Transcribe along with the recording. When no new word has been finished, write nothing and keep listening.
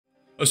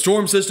A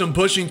storm system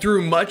pushing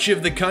through much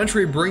of the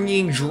country,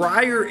 bringing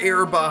drier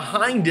air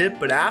behind it,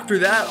 but after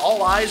that,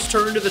 all eyes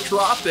turn to the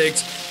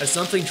tropics as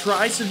something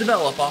tries to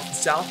develop off the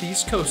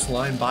southeast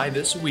coastline by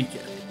this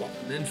weekend.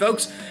 Welcome in,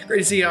 folks. Great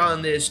to see you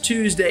on this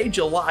Tuesday,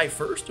 July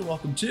 1st, and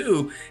welcome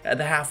to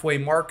the halfway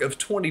mark of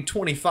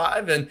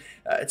 2025. And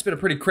it's been a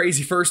pretty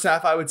crazy first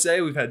half, I would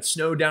say. We've had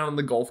snow down on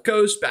the Gulf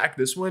Coast back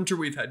this winter.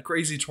 We've had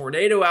crazy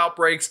tornado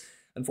outbreaks.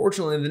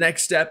 Unfortunately, the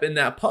next step in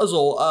that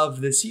puzzle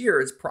of this year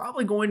is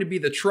probably going to be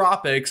the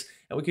tropics,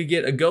 and we could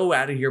get a go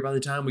at it here by the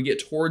time we get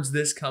towards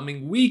this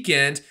coming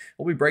weekend.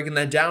 We'll be breaking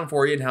that down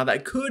for you and how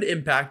that could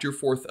impact your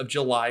 4th of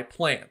July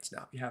plans.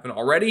 Now, if you haven't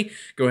already,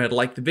 go ahead and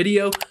like the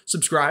video,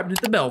 subscribe, and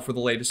hit the bell for the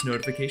latest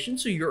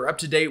notifications so you're up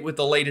to date with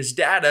the latest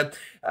data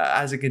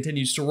as it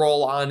continues to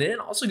roll on in.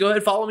 Also, go ahead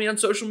and follow me on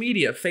social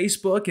media,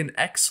 Facebook and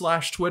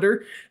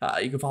X/Twitter.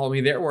 You can follow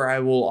me there, where I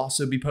will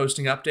also be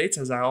posting updates,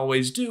 as I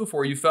always do,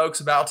 for you folks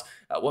about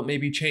what may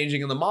be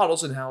changing in the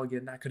models and how,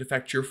 again, that could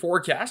affect your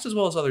forecast, as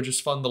well as other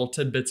just fun little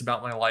tidbits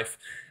about my life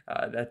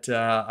that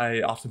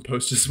I often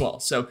post as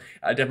well. So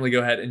definitely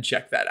go ahead and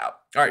check that out.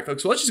 All right,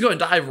 folks, so let's just go and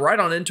dive right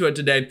on into it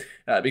today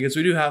because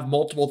we do have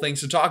multiple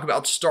things to talk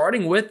about,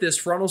 starting with this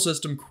frontal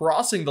system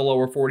crossing the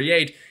lower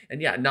 48.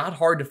 And yeah, not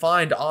hard to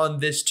find on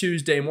this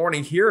Tuesday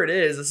morning. Here it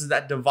is. This is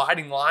that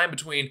dividing line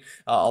between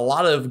a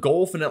lot of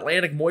Gulf and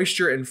Atlantic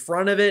moisture in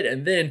front of it,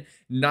 and then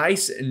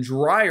nice and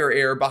drier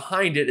air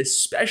behind it,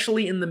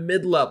 especially in the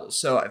mid-levels.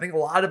 So I think a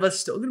lot of us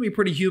still going to be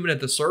pretty humid at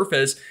the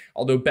surface,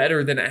 although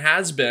better than it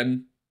has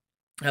been.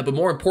 But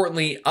more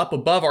importantly, up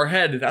above our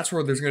head, that's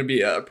where there's going to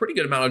be a pretty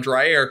good amount of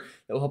dry air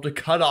that will help to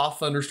cut off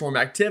thunderstorm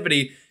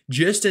activity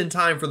just in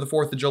time for the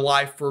 4th of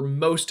July for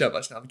most of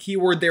us. Now, the key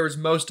word there is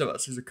most of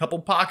us. There's a couple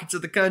pockets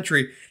of the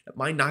country that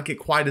might not get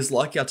quite as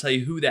lucky. I'll tell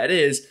you who that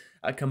is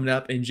coming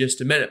up in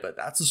just a minute. But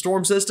that's the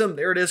storm system.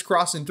 There it is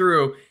crossing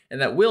through, and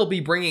that will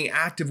be bringing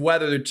active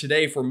weather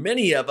today for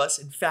many of us.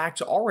 In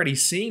fact, already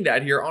seeing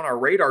that here on our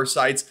radar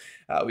sites.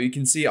 We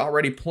can see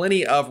already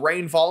plenty of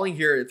rain falling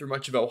here through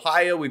much of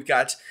Ohio. We've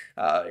got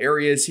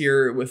areas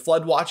here with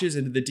flood watches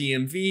into the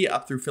DMV,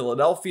 up through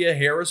Philadelphia,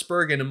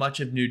 Harrisburg, and much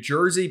of New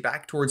Jersey,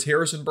 back towards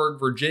Harrisonburg,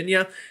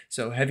 Virginia.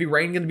 So heavy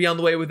rain going to be on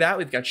the way with that.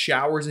 We've got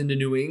showers into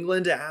New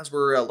England as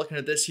we're looking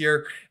at this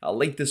here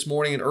late this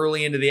morning and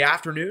early into the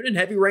afternoon, and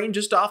heavy rain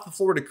just off the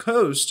Florida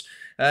coast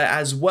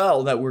as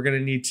well that we're going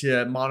to need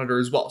to monitor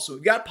as well. So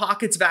we've got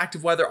pockets of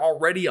active weather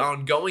already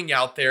ongoing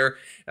out there.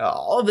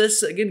 All of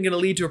this, again, going to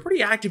lead to a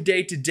pretty active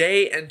day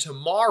today and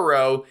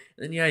tomorrow.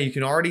 And yeah, you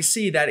can already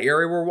see that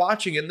area we're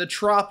watching in the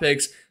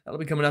tropics. That'll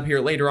be coming up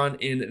here later on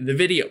in the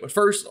video. But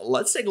first,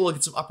 let's take a look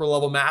at some upper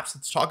level maps.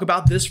 Let's talk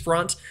about this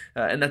front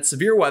and that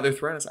severe weather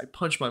threat as I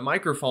punch my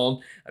microphone.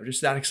 I'm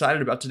just that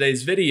excited about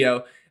today's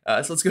video.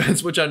 So let's go ahead and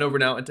switch on over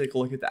now and take a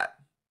look at that.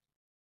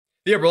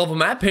 The upper level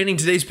map painting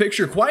today's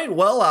picture quite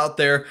well out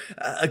there.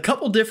 A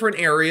couple different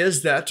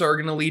areas that are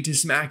going to lead to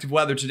some active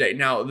weather today.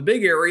 Now, the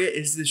big area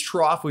is this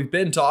trough we've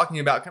been talking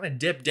about, kind of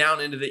dipped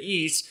down into the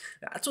east.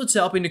 That's what's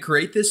helping to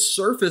create this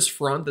surface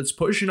front that's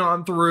pushing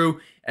on through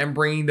and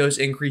bringing those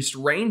increased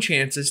rain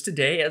chances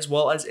today, as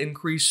well as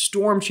increased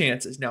storm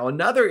chances. Now,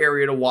 another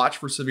area to watch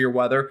for severe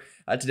weather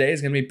today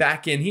is going to be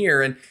back in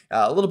here, and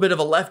a little bit of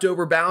a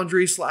leftover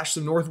boundary slash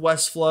some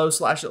northwest flow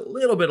slash a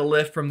little bit of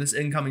lift from this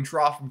incoming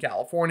trough from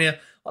California.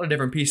 A lot of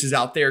different pieces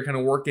out there kind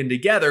of working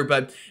together,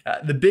 but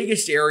the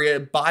biggest area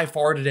by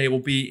far today will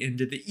be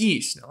into the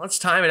east. Now, let's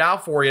time it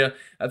out for you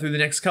through the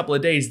next couple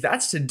of days.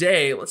 That's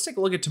today. Let's take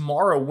a look at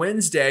tomorrow,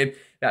 Wednesday.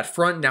 That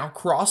front now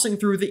crossing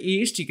through the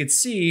east. You can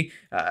see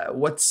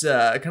what's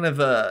kind of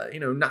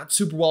not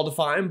super well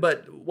defined,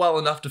 but well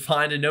enough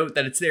defined to note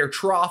that it's their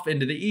trough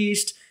into the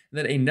east. And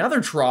then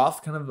another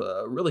trough, kind of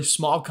a really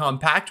small,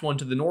 compact one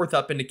to the north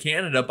up into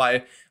Canada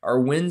by our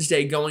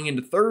Wednesday going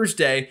into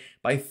Thursday.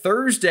 By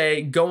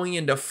Thursday going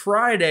into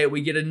Friday,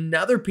 we get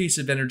another piece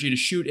of energy to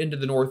shoot into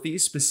the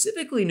northeast,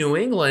 specifically New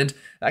England.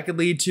 That could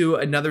lead to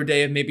another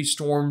day of maybe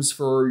storms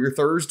for your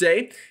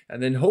Thursday.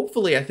 And then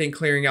hopefully, I think,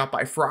 clearing out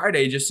by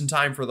Friday just in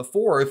time for the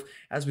 4th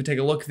as we take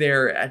a look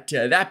there at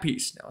that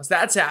piece. Now, as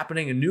that's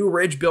happening, a new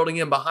ridge building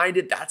in behind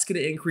it, that's going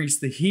to increase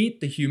the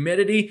heat, the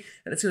humidity,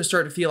 and it's going to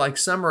start to feel like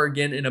summer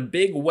again in a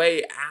big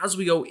way as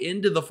we go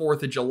into the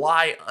 4th of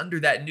July under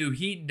that new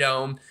heat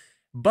dome.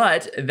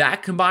 But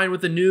that combined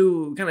with the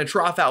new kind of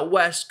trough out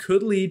west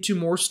could lead to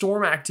more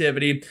storm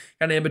activity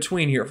kind of in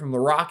between here from the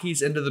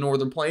Rockies into the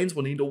northern plains.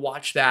 We'll need to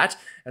watch that.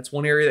 That's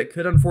one area that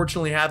could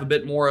unfortunately have a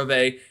bit more of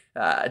a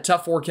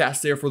tough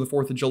forecast there for the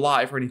 4th of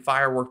July for any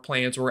firework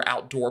plans or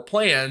outdoor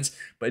plans.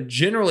 But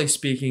generally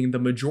speaking, the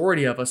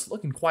majority of us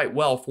looking quite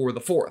well for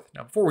the 4th.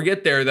 Now, before we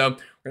get there, though,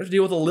 we're going to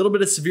deal with a little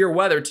bit of severe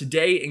weather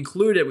today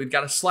included. We've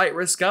got a slight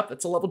risk up.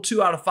 That's a level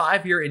 2 out of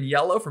 5 here in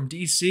yellow from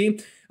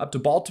DC up to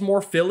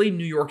Baltimore, Philly,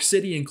 New York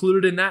City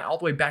included in that, all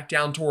the way back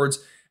down towards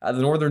the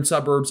northern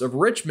suburbs of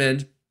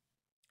Richmond.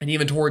 And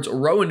even towards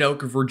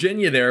Roanoke,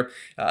 Virginia there,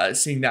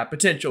 seeing that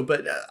potential.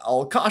 But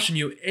I'll caution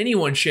you,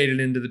 anyone shaded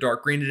into the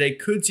dark green today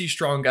could see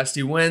strong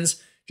gusty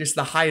winds. just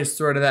the highest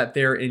threat of that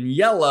there in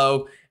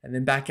yellow. And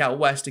then back out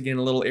west, again,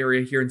 a little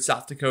area here in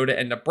South Dakota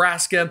and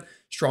Nebraska.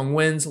 Strong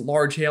winds,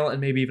 large hail,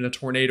 and maybe even a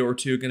tornado or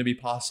two going to be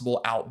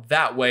possible out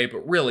that way.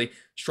 But really,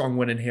 strong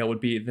wind and hail would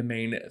be the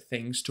main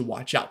things to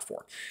watch out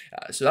for.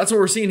 So that's what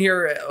we're seeing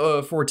here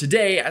for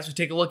today. As we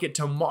take a look at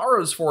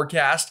tomorrow's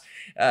forecast,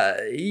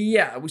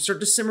 yeah, we start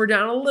to simmer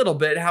down a little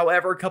bit.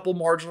 However, a couple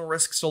marginal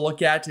risks to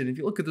look at. And if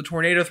you look at the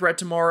tornado threat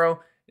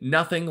tomorrow,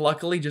 nothing,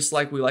 luckily, just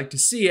like we like to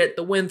see it.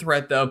 The wind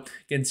threat, though,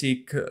 could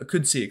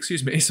see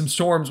some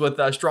storms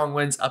with strong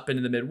winds up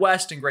into the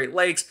Midwest and Great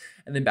Lakes,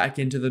 and then back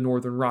into the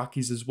Northern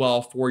Rockies as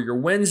well for your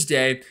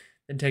Wednesday.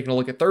 And taking a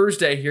look at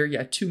Thursday here,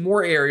 yeah, two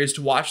more areas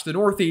to watch. The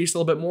Northeast, a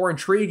little bit more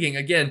intriguing.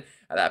 Again,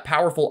 that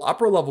powerful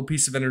upper level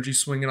piece of energy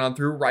swinging on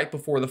through right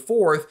before the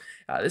 4th.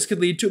 This could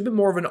lead to a bit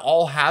more of an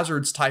all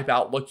hazards type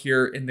outlook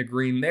here in the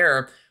green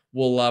there.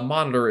 We'll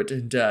monitor it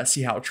and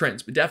see how it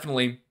trends, but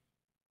definitely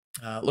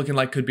looking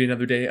like could be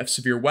another day of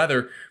severe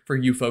weather for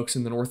you folks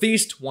in the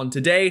Northeast. One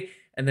today,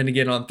 and then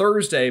again on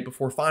Thursday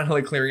before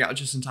finally clearing out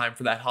just in time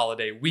for that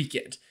holiday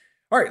weekend.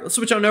 All right, let's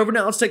switch on over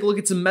now. Let's take a look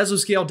at some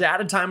mesoscale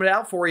data, time it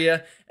out for you,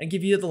 and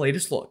give you the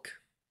latest look.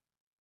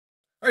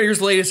 All right, here's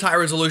the latest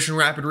high-resolution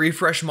rapid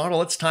refresh model.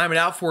 Let's time it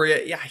out for you.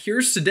 Yeah,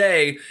 here's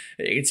today.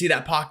 You can see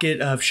that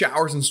pocket of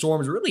showers and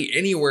storms really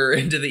anywhere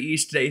into the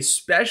east today,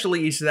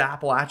 especially east of the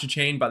Appalachia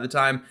chain by the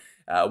time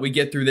we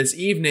get through this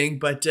evening.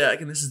 But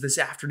again, this is this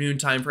afternoon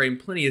time frame.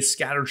 Plenty of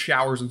scattered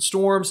showers and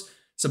storms.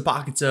 Some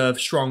pockets of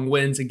strong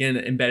winds, again,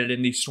 embedded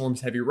in these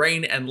storms. Heavy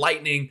rain and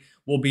lightning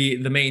will be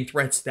the main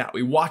threats that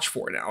we watch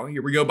for. Now,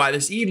 here we go by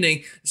this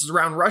evening. This is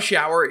around rush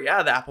hour.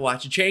 Yeah, the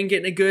Appalachia chain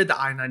getting it good.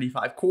 The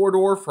I-95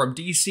 corridor from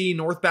DC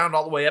northbound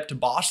all the way up to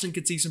Boston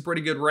could see some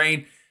pretty good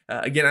rain.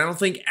 Again, I don't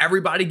think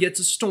everybody gets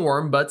a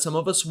storm, but some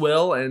of us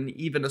will, and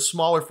even a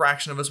smaller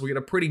fraction of us will get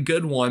a pretty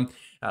good one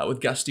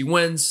with gusty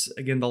winds,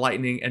 again, the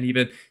lightning, and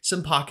even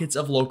some pockets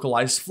of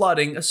localized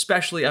flooding,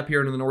 especially up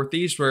here in the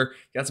Northeast where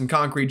you got some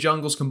concrete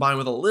jungles combined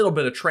with a little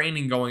bit of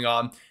training going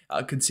on.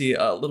 Could see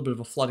a little bit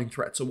of a flooding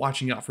threat, so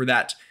watching out for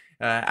that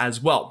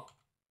as well.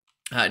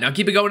 Now,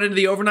 keep it going into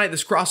the overnight.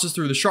 This crosses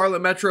through the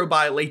Charlotte metro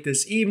by late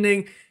this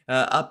evening,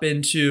 up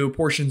into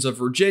portions of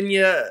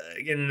Virginia,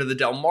 again into the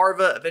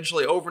Delmarva,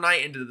 eventually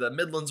overnight into the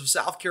Midlands of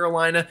South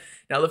Carolina.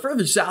 Now, the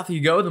further south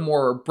you go, the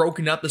more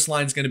broken up this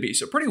line is going to be.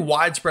 So pretty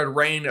widespread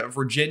rain,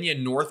 Virginia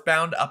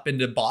northbound up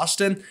into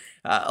Boston,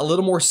 a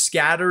little more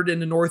scattered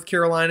into North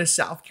Carolina,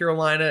 South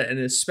Carolina, and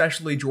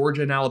especially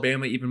Georgia and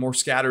Alabama, even more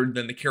scattered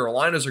than the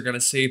Carolinas are going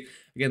to see.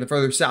 Again, the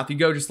further south you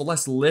go, just the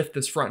less lift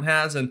this front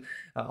has, and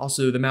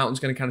also the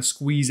mountain's going to kind of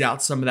squeeze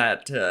out some of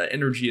that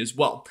energy as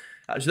well.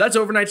 So that's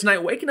overnight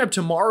tonight. Waking up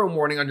tomorrow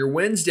morning on your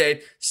Wednesday,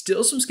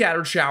 still some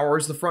scattered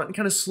showers. The front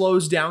kind of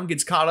slows down,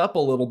 gets caught up a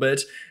little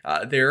bit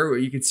there.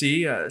 You can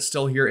see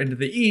still here into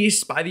the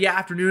east. By the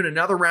afternoon,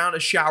 another round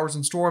of showers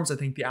and storms. I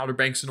think the Outer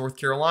Banks of North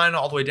Carolina,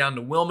 all the way down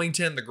to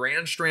Wilmington, the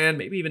Grand Strand,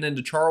 maybe even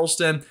into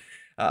Charleston.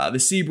 The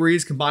sea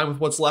breeze combined with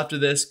what's left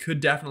of this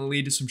could definitely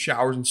lead to some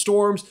showers and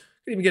storms.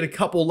 Could even get a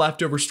couple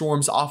leftover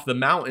storms off the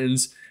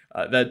mountains.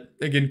 That,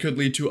 again, could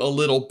lead to a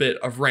little bit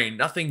of rain.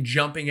 Nothing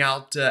jumping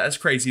out as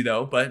crazy,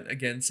 though. But,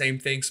 again, same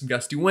thing, some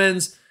gusty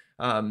winds,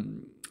 a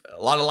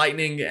lot of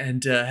lightning,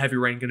 and heavy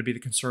rain going to be the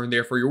concern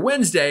there for your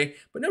Wednesday.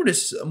 But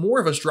notice more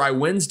of us dry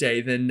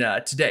Wednesday than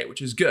today,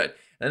 which is good.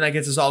 And that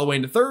gets us all the way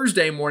into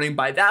Thursday morning.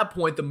 By that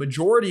point, the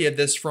majority of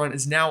this front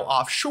is now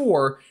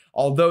offshore,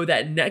 although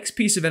that next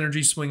piece of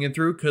energy swinging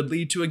through could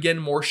lead to, again,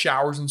 more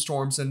showers and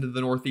storms into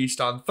the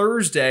Northeast on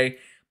Thursday.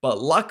 But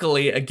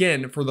luckily,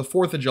 again, for the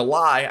 4th of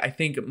July, I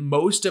think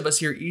most of us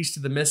here east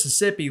of the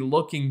Mississippi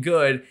looking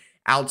good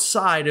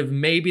outside of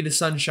maybe the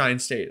Sunshine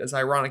State, as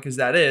ironic as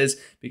that is,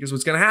 because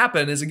what's going to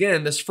happen is,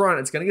 again, this front,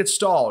 it's going to get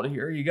stalled.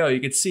 Here you go. You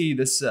can see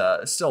this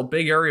still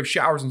big area of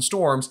showers and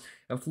storms,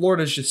 and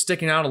Florida's just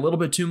sticking out a little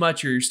bit too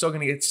much here. You're still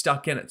going to get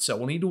stuck in it, so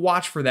we'll need to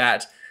watch for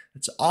that.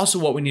 That's also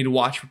what we need to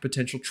watch for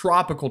potential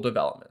tropical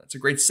development. That's a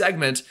great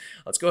segment.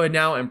 Let's go ahead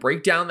now and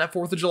break down that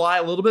 4th of July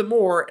a little bit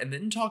more, and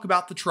then talk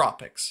about the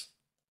tropics.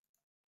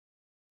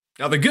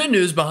 Now, the good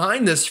news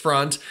behind this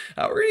front,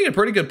 we're going to get a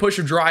pretty good push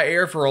of dry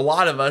air for a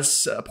lot of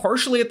us,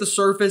 partially at the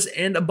surface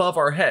and above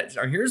our heads.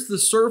 Now, here's the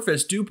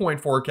surface dew point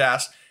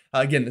forecast.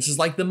 Again, this is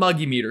like the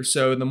muggy meter.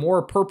 So the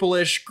more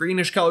purplish,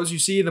 greenish colors you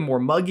see, the more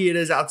muggy it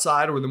is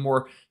outside, or the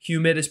more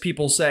humid, as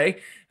people say.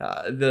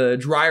 The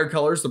drier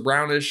colors, the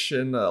brownish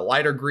and the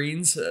lighter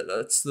greens,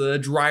 that's the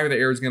drier the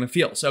air is going to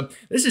feel. So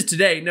this is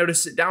today.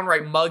 Notice it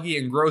downright muggy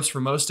and gross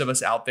for most of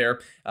us out there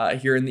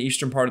here in the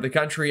eastern part of the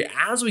country.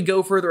 As we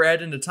go further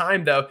ahead into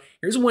time, though,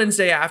 here's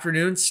Wednesday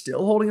afternoon,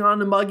 still holding on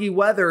to muggy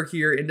weather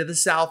here into the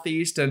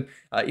southeast and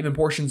even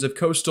portions of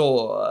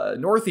coastal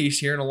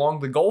northeast here and along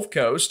the Gulf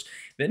Coast.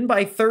 Then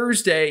by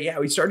Thursday, yeah,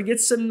 we start to get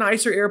some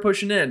nicer air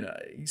pushing in.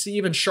 You see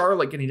even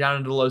Charlotte getting down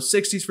into the low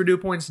 60s for dew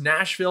points,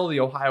 Nashville, the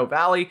Ohio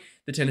Valley,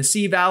 the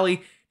Tennessee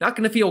Valley. Not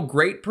going to feel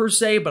great per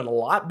se, but a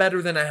lot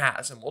better than it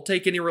has. And we'll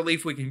take any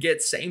relief we can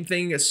get. Same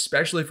thing,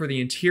 especially for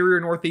the interior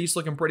Northeast,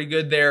 looking pretty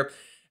good there.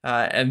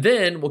 And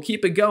then we'll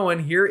keep it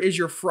going. Here is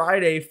your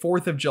Friday,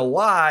 4th of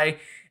July.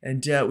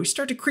 And we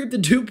start to creep the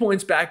dew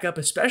points back up,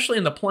 especially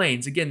in the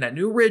plains. Again, that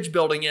new ridge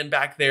building in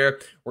back there.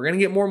 We're going to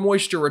get more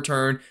moisture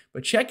return.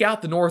 But check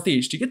out the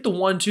northeast. You get the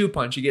 1-2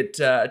 punch. You get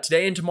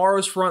today and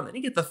tomorrow's front. Then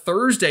you get the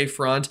Thursday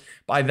front.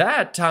 By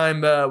that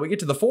time, we get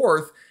to the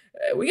 4th.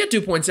 We get dew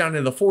points down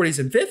into the 40s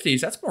and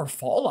 50s. That's more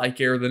fall-like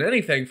air than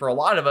anything for a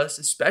lot of us,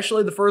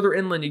 especially the further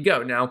inland you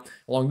go. Now,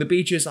 along the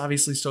beaches,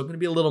 obviously still going to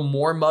be a little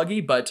more muggy,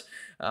 but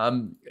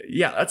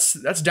yeah,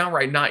 that's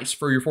downright nice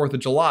for your 4th of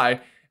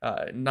July.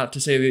 Not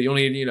to say that you'll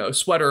need, a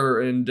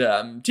sweater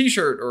and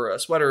t-shirt or a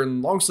sweater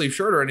and long sleeve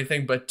shirt or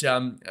anything, but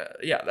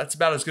yeah, that's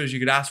about as good as you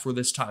could ask for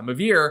this time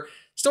of year.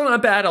 Still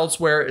not bad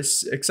elsewhere,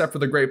 except for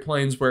the Great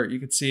Plains where you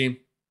could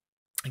see,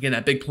 again,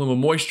 that big plume of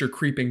moisture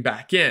creeping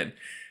back in.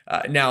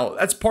 Now,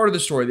 that's part of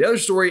the story. The other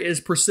story is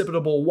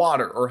precipitable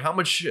water, or how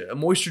much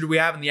moisture do we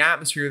have in the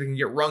atmosphere that can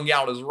get wrung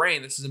out as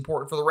rain. This is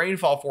important for the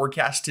rainfall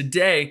forecast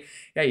today.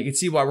 Yeah, you can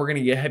see why we're going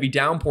to get heavy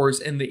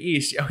downpours in the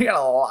east. Yeah, we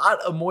got a lot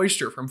of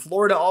moisture from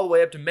Florida all the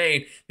way up to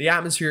Maine. The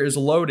atmosphere is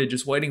loaded,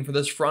 just waiting for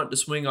this front to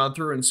swing on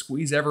through and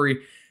squeeze every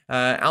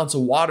ounce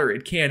of water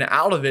it can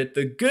out of it.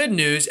 The good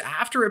news,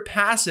 after it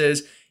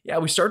passes, yeah,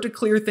 we start to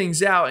clear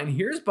things out. And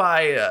here's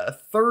by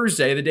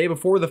Thursday, the day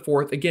before the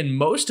 4th, again,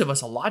 most of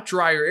us, a lot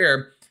drier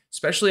air,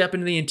 especially up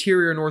into the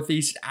interior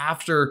northeast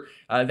after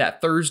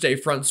that Thursday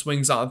front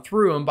swings on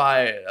through. And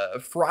by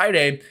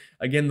Friday,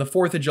 again, the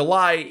 4th of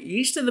July,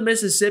 east of the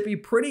Mississippi,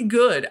 pretty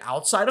good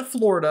outside of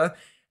Florida.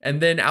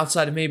 And then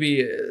outside of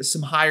maybe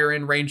some higher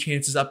end rain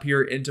chances up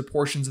here into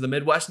portions of the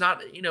Midwest.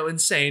 Not,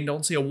 insane.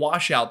 Don't see a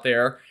washout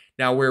there.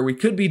 Now, where we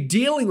could be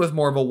dealing with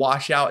more of a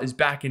washout is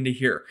back into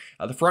here.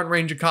 The Front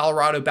Range of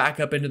Colorado back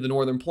up into the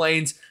northern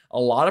plains. A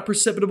lot of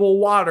precipitable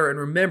water. And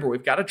remember,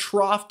 we've got a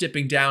trough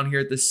dipping down here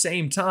at the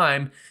same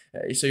time.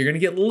 So you're going to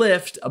get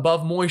lift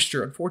above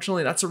moisture.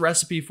 Unfortunately, that's a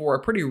recipe for a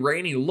pretty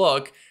rainy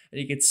look. And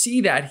you can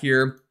see that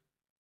here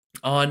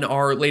on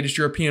our latest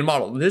European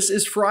model. This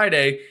is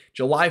Friday,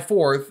 July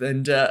 4th.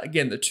 And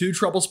again, the two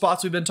trouble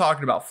spots we've been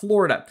talking about.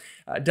 Florida.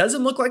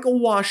 Doesn't look like a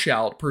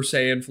washout per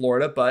se in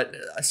Florida, but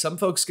some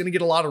folks going to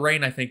get a lot of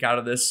rain, I think, out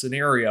of this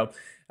scenario.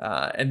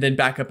 And then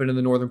back up into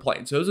the northern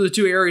plains. So those are the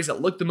two areas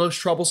that look the most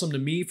troublesome to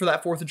me for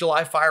that 4th of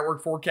July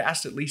firework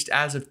forecast, at least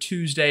as of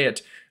Tuesday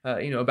at,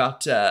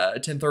 about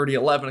 10:30,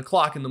 11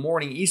 o'clock in the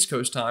morning, East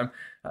Coast time.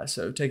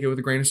 So take it with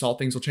a grain of salt.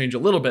 Things will change a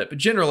little bit. But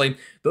generally,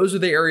 those are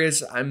the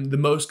areas I'm the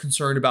most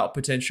concerned about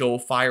potential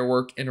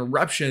firework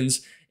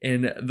interruptions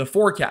in the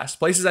forecast.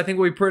 Places I think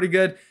will be pretty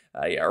good.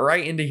 Yeah,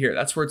 right into here.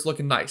 That's where it's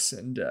looking nice.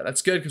 And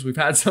that's good because we've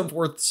had some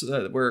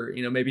 4ths where,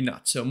 maybe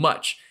not so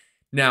much.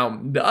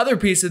 Now, the other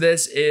piece of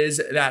this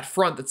is that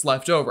front that's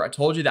left over. I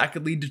told you that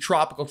could lead to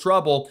tropical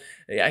trouble.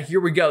 Yeah,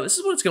 here we go. This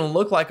is what it's going to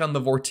look like on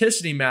the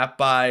vorticity map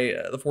by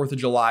the 4th of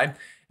July.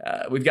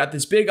 We've got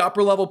this big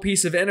upper level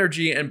piece of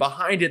energy, and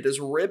behind it, this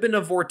ribbon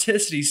of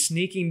vorticity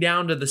sneaking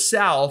down to the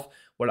south.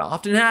 What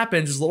often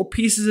happens is little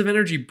pieces of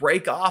energy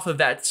break off of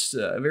that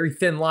very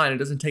thin line. It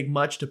doesn't take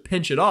much to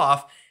pinch it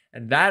off.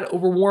 And that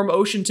over warm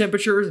ocean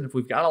temperatures, and if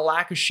we've got a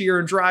lack of shear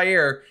and dry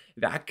air,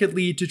 that could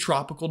lead to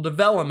tropical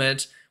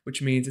development, which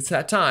means it's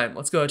that time.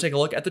 Let's go and take a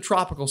look at the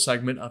tropical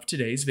segment of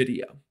today's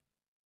video.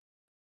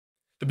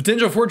 The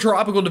potential for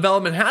tropical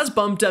development has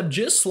bumped up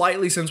just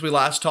slightly since we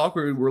last talked.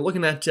 We were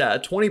looking at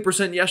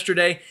 20%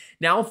 yesterday,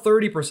 now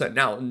 30%.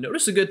 Now,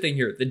 notice a good thing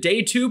here. The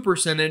day 2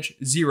 percentage,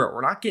 0. We're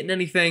not getting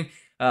anything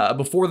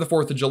before the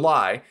 4th of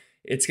July.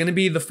 It's going to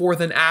be the 4th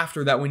and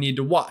after that we need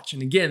to watch.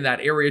 And again,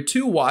 that area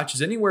 2 watch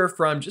is anywhere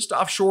from just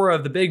offshore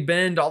of the Big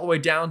Bend all the way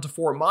down to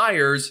Fort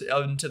Myers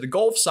into the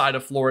Gulf side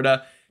of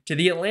Florida to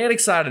the Atlantic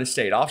side of the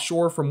state,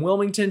 offshore from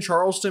Wilmington,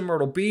 Charleston,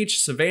 Myrtle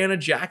Beach, Savannah,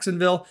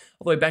 Jacksonville,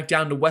 all the way back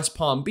down to West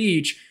Palm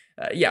Beach.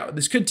 Yeah,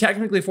 this could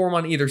technically form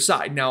on either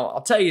side. Now,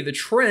 I'll tell you, the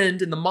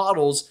trend in the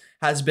models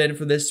has been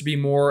for this to be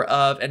more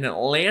of an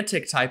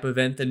Atlantic type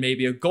event than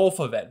maybe a Gulf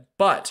event.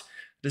 But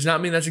does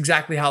not mean that's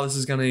exactly how this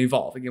is going to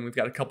evolve. Again, we've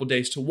got a couple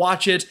days to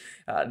watch it.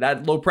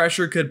 That low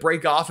pressure could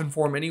break off and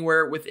form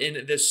anywhere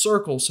within this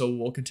circle, so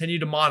we'll continue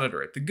to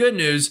monitor it. The good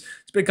news,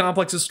 this big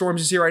complex of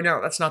storms you see right now,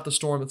 that's not the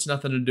storm. That's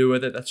nothing to do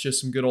with it. That's just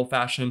some good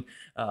old-fashioned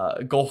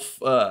Gulf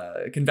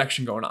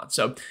convection going on.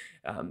 So,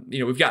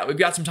 we've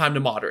got some time to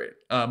monitor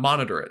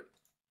it.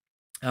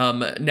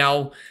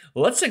 Now,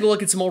 let's take a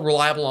look at some more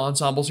reliable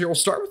ensembles here. We'll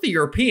start with the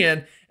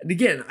European. And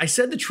again, I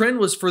said the trend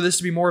was for this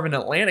to be more of an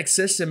Atlantic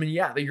system. And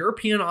yeah, the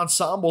European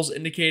ensembles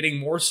indicating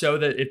more so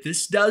that if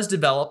this does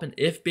develop, and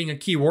if being a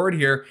key word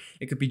here,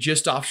 it could be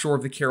just offshore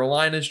of the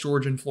Carolinas,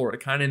 Georgia, and Florida,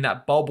 kind of in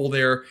that bubble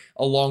there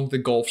along the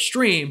Gulf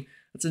Stream.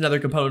 That's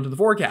another component of the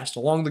forecast,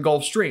 along the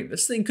Gulf Stream.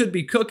 This thing could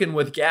be cooking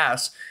with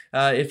gas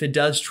if it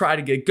does try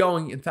to get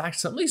going. In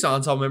fact, some of these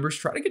ensemble members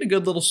try to get a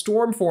good little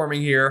storm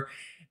forming here.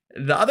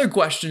 The other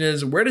question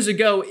is, where does it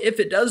go if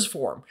it does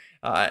form?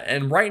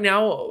 And right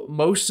now,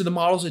 most of the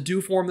models that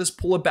do form this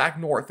pull it back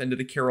north into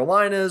the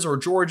Carolinas or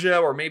Georgia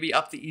or maybe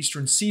up the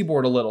eastern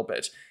seaboard a little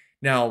bit.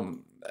 Now,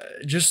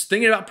 just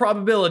thinking about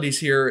probabilities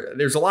here,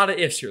 there's a lot of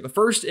ifs here. The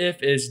first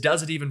if is,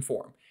 does it even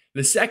form?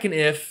 The second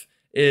if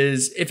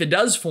is if it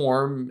does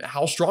form,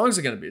 how strong is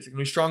it going to be? Is it going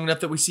to be strong enough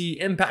that we see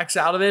impacts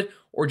out of it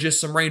or just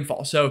some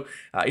rainfall? So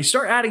you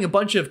start adding a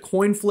bunch of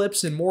coin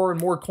flips and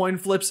more coin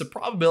flips, the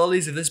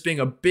probabilities of this being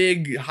a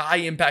big high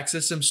impact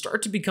system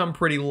start to become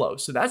pretty low.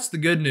 So that's the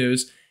good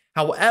news.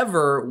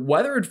 However,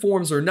 whether it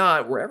forms or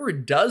not, wherever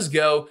it does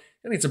go,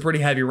 I think it's a pretty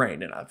heavy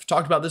rain. And I've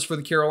talked about this for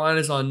the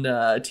Carolinas on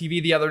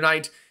TV the other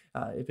night.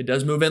 If it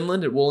does move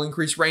inland, it will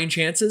increase rain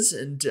chances.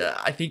 And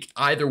I think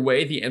either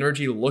way, the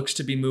energy looks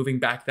to be moving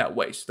back that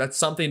way. So that's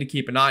something to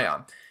keep an eye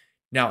on.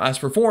 Now, as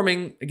for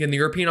forming, again, the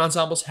European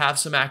ensembles have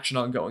some action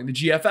ongoing. The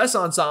GFS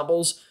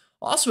ensembles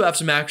also have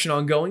some action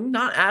ongoing.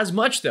 Not as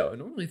much, though.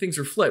 Normally things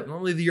are flipped.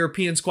 Normally the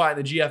European's quiet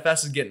and the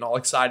GFS is getting all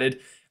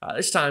excited.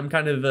 This time,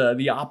 kind of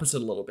the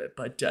opposite a little bit.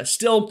 But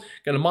still,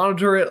 going to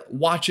monitor it,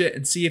 watch it,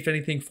 and see if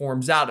anything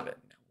forms out of it.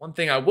 Now, one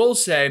thing I will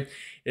say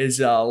is,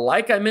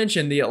 like I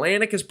mentioned, the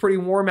Atlantic is pretty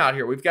warm out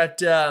here. We've got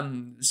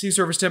sea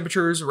surface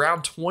temperatures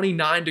around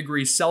 29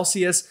 degrees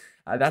Celsius.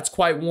 That's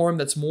quite warm.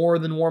 That's more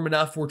than warm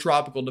enough for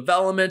tropical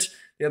development.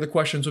 The other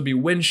questions would be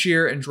wind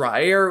shear and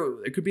dry air.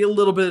 There could be a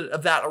little bit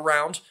of that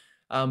around,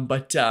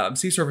 but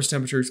sea surface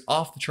temperatures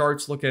off the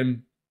charts,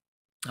 looking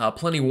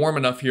plenty warm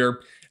enough here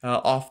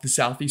off the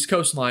southeast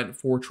coastline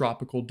for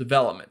tropical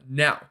development.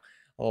 Now,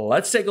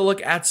 let's take a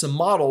look at some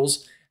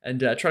models and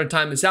try to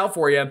time this out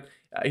for you.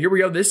 Here we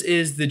go. This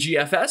is the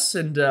GFS,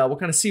 and we'll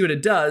kind of see what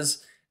it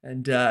does.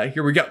 And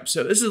here we go.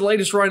 So this is the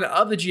latest run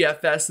of the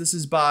GFS. This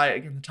is by,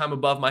 again, the time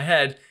above my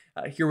head.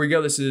 Here we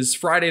go. This is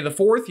Friday the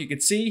 4th. You can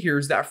see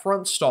here's that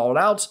front stalled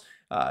out.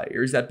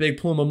 Here's that big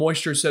plume of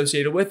moisture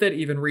associated with it,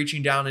 even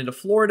reaching down into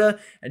Florida.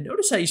 And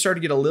notice how you start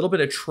to get a little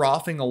bit of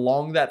troughing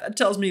along that. That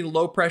tells me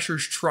low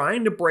pressure's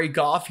trying to break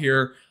off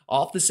here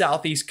off the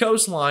southeast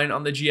coastline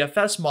on the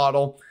GFS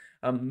model.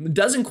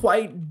 Doesn't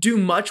quite do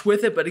much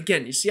with it, but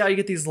again, you see how you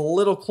get these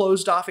little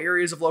closed off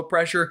areas of low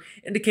pressure,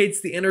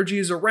 indicates the energy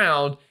is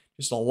around.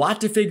 Just a lot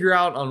to figure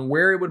out on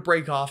where it would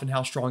break off and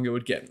how strong it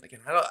would get.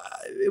 Again,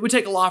 it would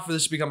take a lot for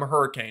this to become a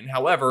hurricane.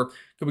 However,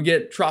 could we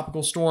get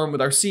tropical storm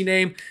with our sea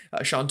name,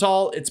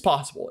 Chantal? It's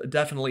possible. It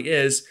definitely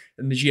is.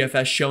 And the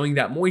GFS showing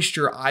that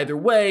moisture either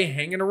way,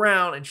 hanging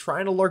around and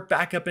trying to lurk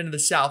back up into the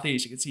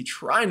southeast. You can see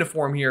trying to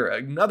form here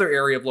another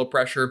area of low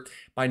pressure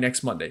by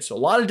next Monday. So a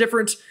lot of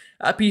different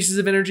pieces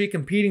of energy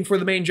competing for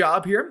the main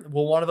job here.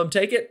 Will one of them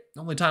take it?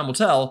 Only time will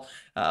tell,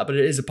 but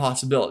it is a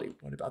possibility.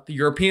 What about the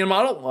European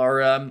model,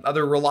 our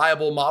other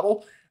reliable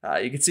model?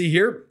 You can see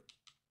here,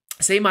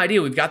 same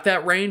idea. We've got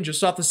that rain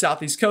just off the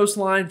southeast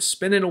coastline,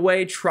 spinning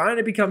away, trying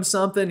to become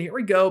something. Here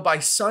we go by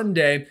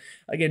Sunday.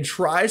 Again,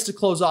 tries to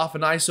close off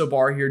an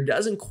isobar here.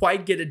 Doesn't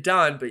quite get it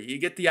done, but you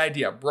get the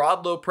idea.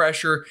 Broad low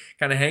pressure,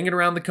 kind of hanging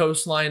around the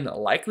coastline,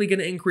 likely going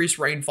to increase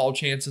rainfall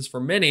chances for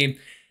many.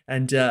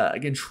 And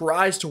again,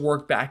 tries to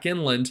work back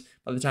inland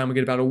by the time we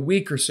get about a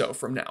week or so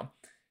from now.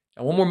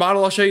 Now, one more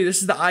model I'll show you.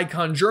 This is the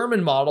Icon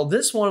German model.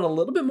 This one a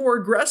little bit more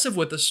aggressive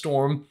with the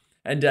storm.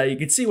 And you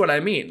can see what I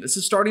mean. This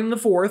is starting the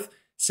 4th.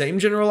 Same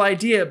general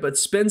idea, but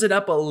spins it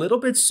up a little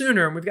bit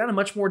sooner. And we've got a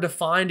much more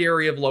defined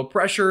area of low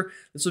pressure.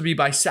 This would be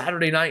by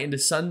Saturday night into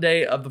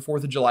Sunday of the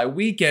 4th of July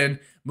weekend,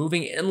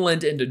 moving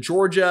inland into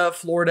Georgia,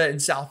 Florida,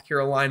 and South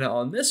Carolina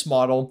on this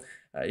model.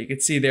 You can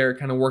see there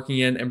kind of working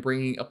in and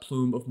bringing a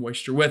plume of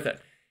moisture with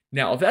it.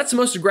 Now, if that's the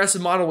most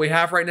aggressive model we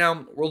have right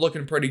now, we're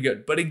looking pretty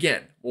good. But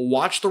again, we'll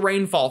watch the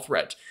rainfall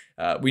threat.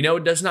 We know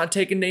it does not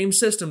take a named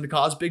system to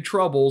cause big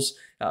troubles.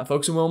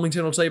 Folks in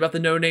Wilmington will tell you about the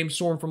no-name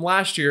storm from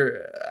last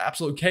year.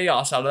 Absolute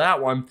chaos out of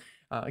that one.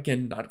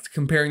 Again, not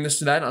comparing this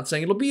to that, not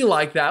saying it'll be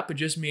like that, but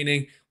just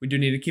meaning we do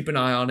need to keep an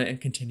eye on it and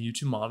continue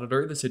to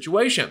monitor the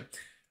situation.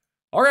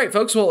 All right,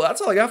 folks, well, that's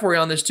all I got for you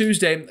on this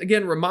Tuesday.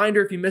 Again,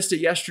 reminder, if you missed it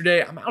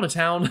yesterday, I'm out of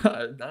town.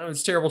 I know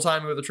it's terrible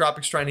timing with the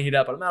tropics trying to heat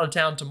up, but I'm out of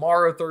town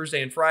tomorrow,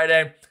 Thursday, and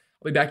Friday.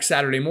 I'll be back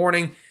Saturday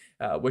morning,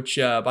 which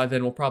by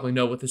then we'll probably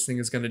know what this thing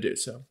is going to do.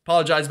 So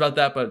apologize about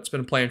that, but it's been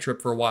a planned trip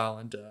for a while,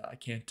 and I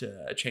can't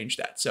change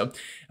that. So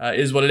it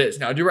is what it is.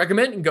 Now, I do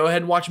recommend go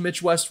ahead and watch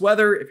Mitch West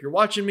Weather. If you're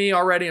watching me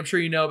already, I'm sure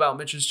you know about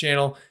Mitch's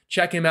channel.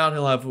 Check him out.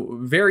 He'll have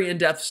very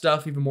in-depth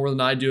stuff, even more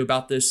than I do,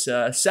 about this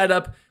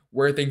setup,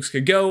 where things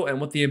could go,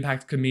 and what the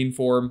impact could mean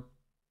for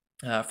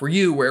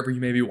you, wherever you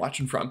may be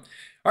watching from.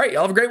 All right,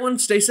 y'all have a great one.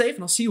 Stay safe,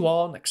 and I'll see you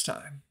all next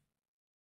time.